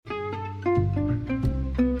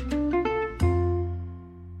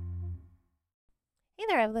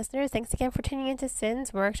there, listeners. Thanks again for tuning into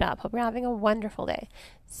Sin's Workshop. Hope you're having a wonderful day.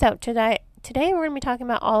 So today we're going to be talking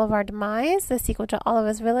about All of Our Demise, the sequel to All of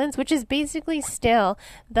Us Villains, which is basically still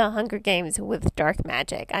the Hunger Games with dark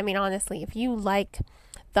magic. I mean, honestly, if you like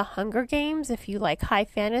the Hunger Games, if you like high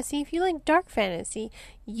fantasy, if you like dark fantasy,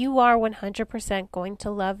 you are 100% going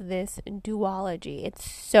to love this duology.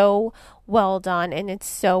 It's so well done and it's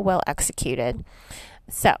so well executed.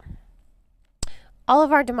 So, All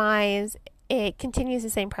of Our Demise, it continues the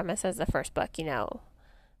same premise as the first book.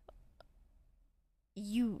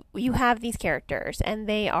 You have these characters and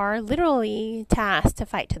they are literally tasked to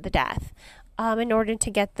fight to the death in order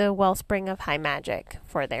to get the wellspring of high magic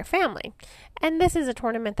for their family. And this is a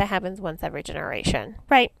tournament that happens once every generation,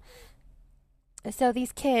 right? So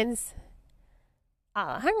these kids,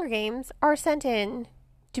 Hunger Games, are sent in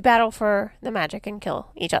to battle for the magic and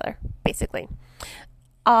kill each other, basically.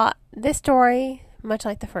 This story, much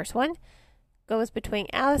like the first one, goes between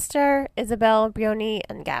Alistair, Isabel, Briony,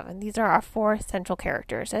 and Gavin. These are our four central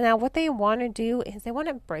characters. And now what they want to do is they want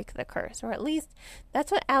to break the curse, or at least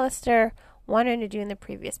that's what Alistair wanted to do in the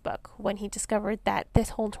previous book when he discovered that this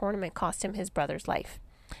whole tournament cost him his brother's life.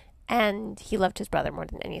 And he loved his brother more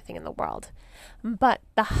than anything in the world. But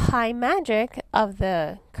the high magic of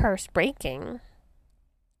the curse breaking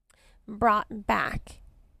brought back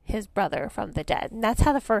his brother from the dead. And that's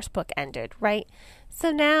how the first book ended, right?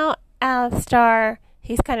 So now Alistair,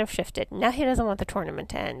 he's kind of shifted. Now he doesn't want the tournament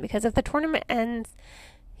to end, because if the tournament ends,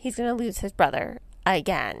 he's going to lose his brother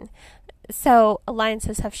again. So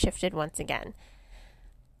alliances have shifted once again.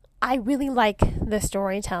 I really like the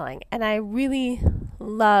storytelling, and I really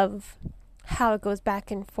love how it goes back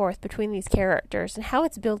and forth between these characters and how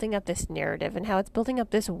it's building up this narrative and how it's building up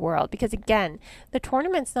this world. Because again, the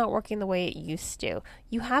tournament's not working the way it used to.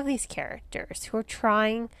 You have these characters who are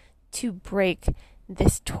trying to break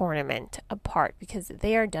this tournament apart because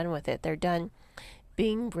they are done with it. They're done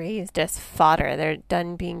being raised as fodder. They're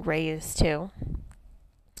done being raised to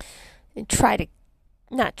they're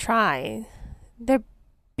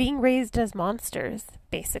being raised as monsters,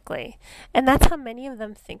 basically. And that's how many of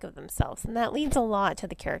them think of themselves. And that leads a lot to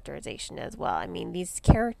the characterization as well. I mean, these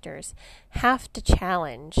characters have to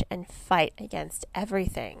challenge and fight against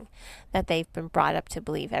everything that they've been brought up to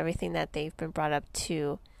believe, everything that they've been brought up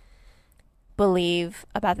to believe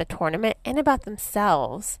about the tournament and about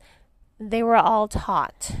themselves. They were all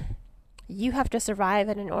taught, you have to survive,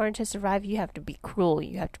 and in order to survive, you have to be cruel,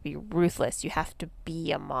 you have to be ruthless, you have to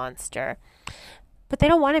be a monster. But they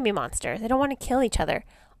don't want to be monsters. They don't want to kill each other.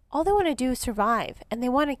 All they want to do is survive, and they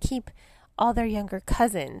want to keep all their younger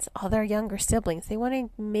cousins, all their younger siblings. They want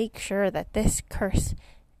to make sure that this curse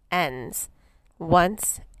ends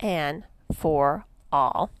once and for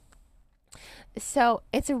all. So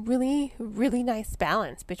it's a really, really nice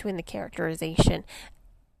balance between the characterization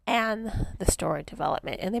and the story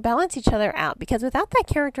development. And they balance each other out, because without that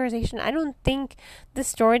characterization, I don't think the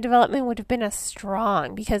story development would have been as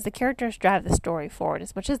strong, because the characters drive the story forward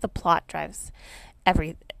as much as the plot drives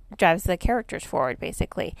the characters forward,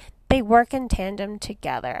 basically. They work in tandem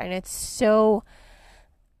together, and it's a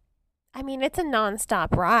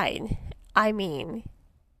nonstop ride. I mean,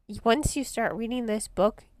 once you start reading this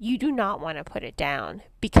book, you do not want to put it down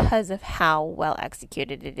because of how well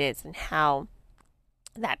executed it is and how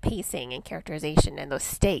that pacing and characterization and those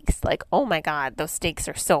stakes, like, oh my God, those stakes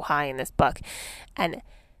are so high in this book. And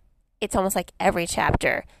it's almost like every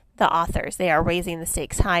chapter, the authors, they are raising the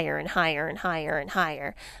stakes higher and higher and higher and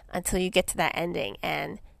higher until you get to that ending.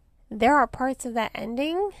 And there are parts of that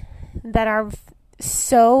ending that are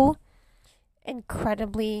so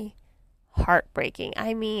incredibly heartbreaking.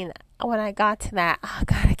 I mean, when I got to that, oh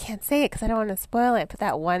God, I can't say it because I don't want to spoil it, but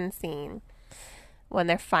that one scene when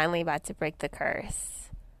they're finally about to break the curse,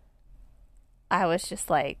 I was just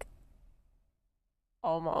like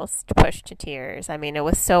almost pushed to tears. I mean, it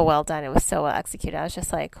was so well done. It was so well executed. I was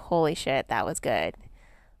just like, holy shit, that was good.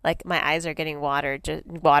 Like, my eyes are getting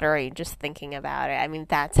watery just thinking about it. I mean,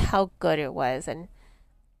 that's how good it was. And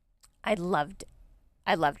I loved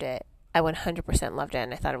it. I 100% loved it.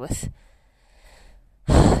 And I thought it was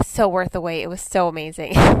so worth the wait. It was so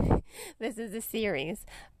amazing. This is a series.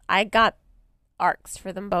 I got arcs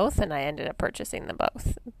for them both, and I ended up purchasing them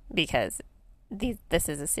both because this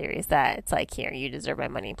is a series that it's like, here, you deserve my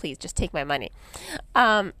money. Please just take my money.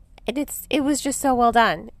 And it was just so well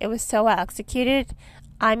done. It was so well executed.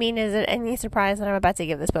 I mean, is it any surprise that I'm about to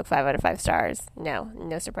give this book 5 out of 5 stars? No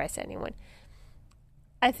surprise to anyone.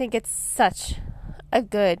 I think it's such a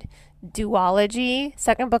good duology.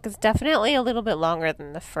 Second book is definitely a little bit longer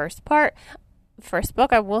than the first part. first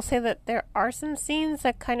book. I will say that there are some scenes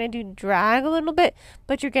that kind of do drag a little bit,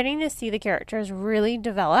 but you're getting to see the characters really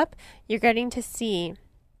develop. You're getting to see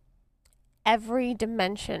every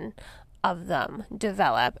dimension of them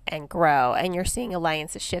develop and grow, and you're seeing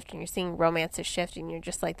alliances shift, and you're seeing romances shift, and you're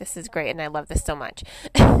just like, this is great, and I love this so much.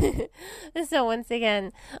 So once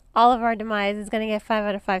again, All of Our Demise is going to get 5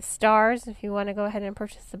 out of 5 stars. If you want to go ahead and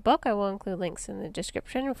purchase the book, I will include links in the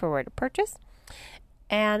description for where to purchase.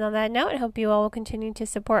 And on that note, I hope you all will continue to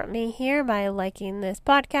support me here by liking this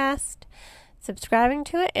podcast, subscribing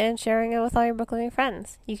to it, and sharing it with all your book loving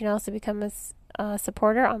friends. You can also become a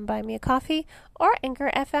supporter on Buy Me a Coffee or Anchor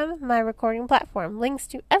FM, my recording platform. Links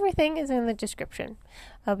to everything is in the description.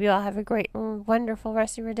 I hope you all have a great, wonderful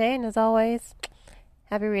rest of your day, and as always,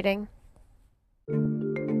 happy reading.